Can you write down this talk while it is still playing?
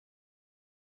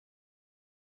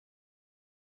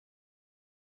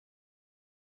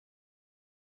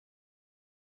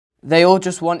They all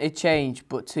just wanted change,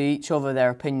 but to each other their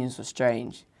opinions were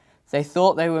strange. They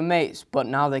thought they were mates, but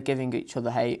now they're giving each other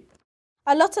hate.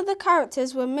 A lot of the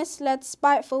characters were misled,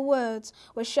 spiteful words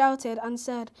were shouted and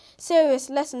said. Serious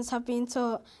lessons have been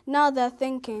taught, now they're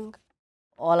thinking.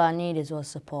 All I needed was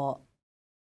support.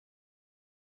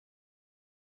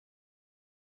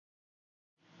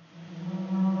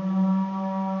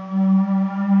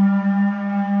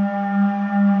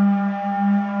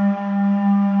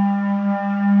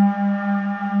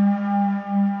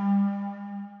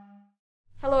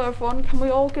 Hello everyone, can we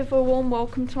all give a warm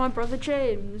welcome to my brother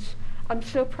James? I'm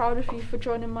so proud of you for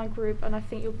joining my group and I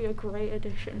think you'll be a great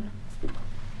addition.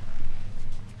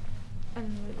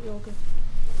 And you're good.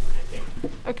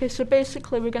 Okay, so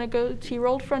basically we're going to go to your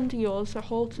old friend of yours at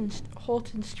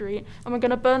Chorlton Street and we're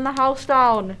going to burn the house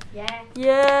down. Yeah.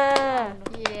 Yeah.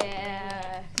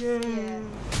 Yeah. Yeah.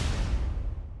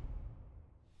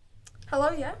 Hello,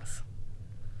 yes?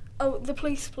 Oh, the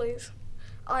police, please.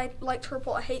 I'd like to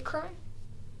report a hate crime.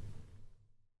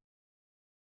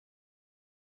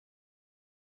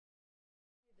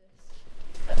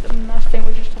 I think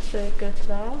we just have to go to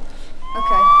the house.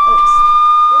 Okay, let's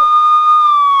do it.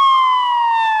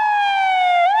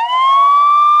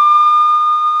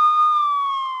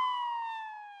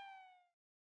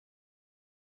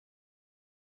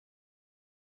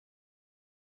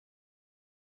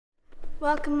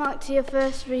 Welcome Mark to your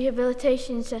first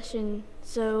rehabilitation session.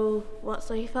 So what's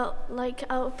you felt like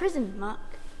out of prison, Mark?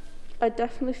 I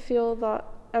definitely feel that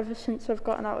ever since I've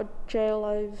gotten out of jail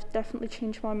I've definitely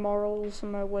changed my morals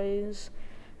and my ways,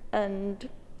 and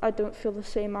I don't feel the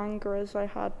same anger as I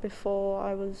had before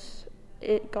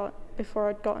I'd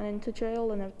gotten into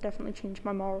jail, and I've definitely changed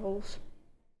my morals.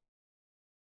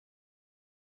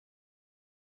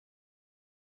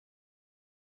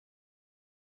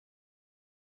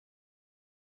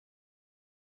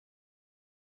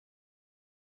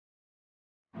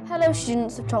 Hello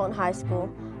students of Chorlton High School.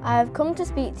 I have come to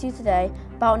speak to you today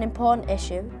about an important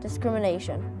issue,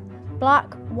 discrimination.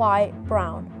 Black, white,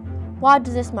 brown. Why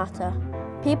does this matter?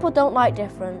 People don't like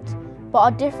difference, but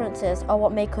our differences are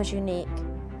what make us unique.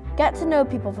 Get to know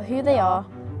people for who they are,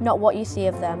 not what you see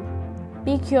of them.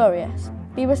 Be curious,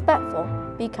 be respectful,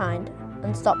 be kind,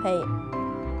 and stop hate.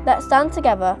 Let's stand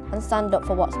together and stand up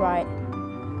for what's right.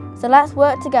 So let's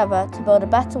work together to build a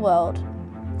better world.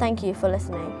 Thank you for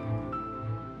listening.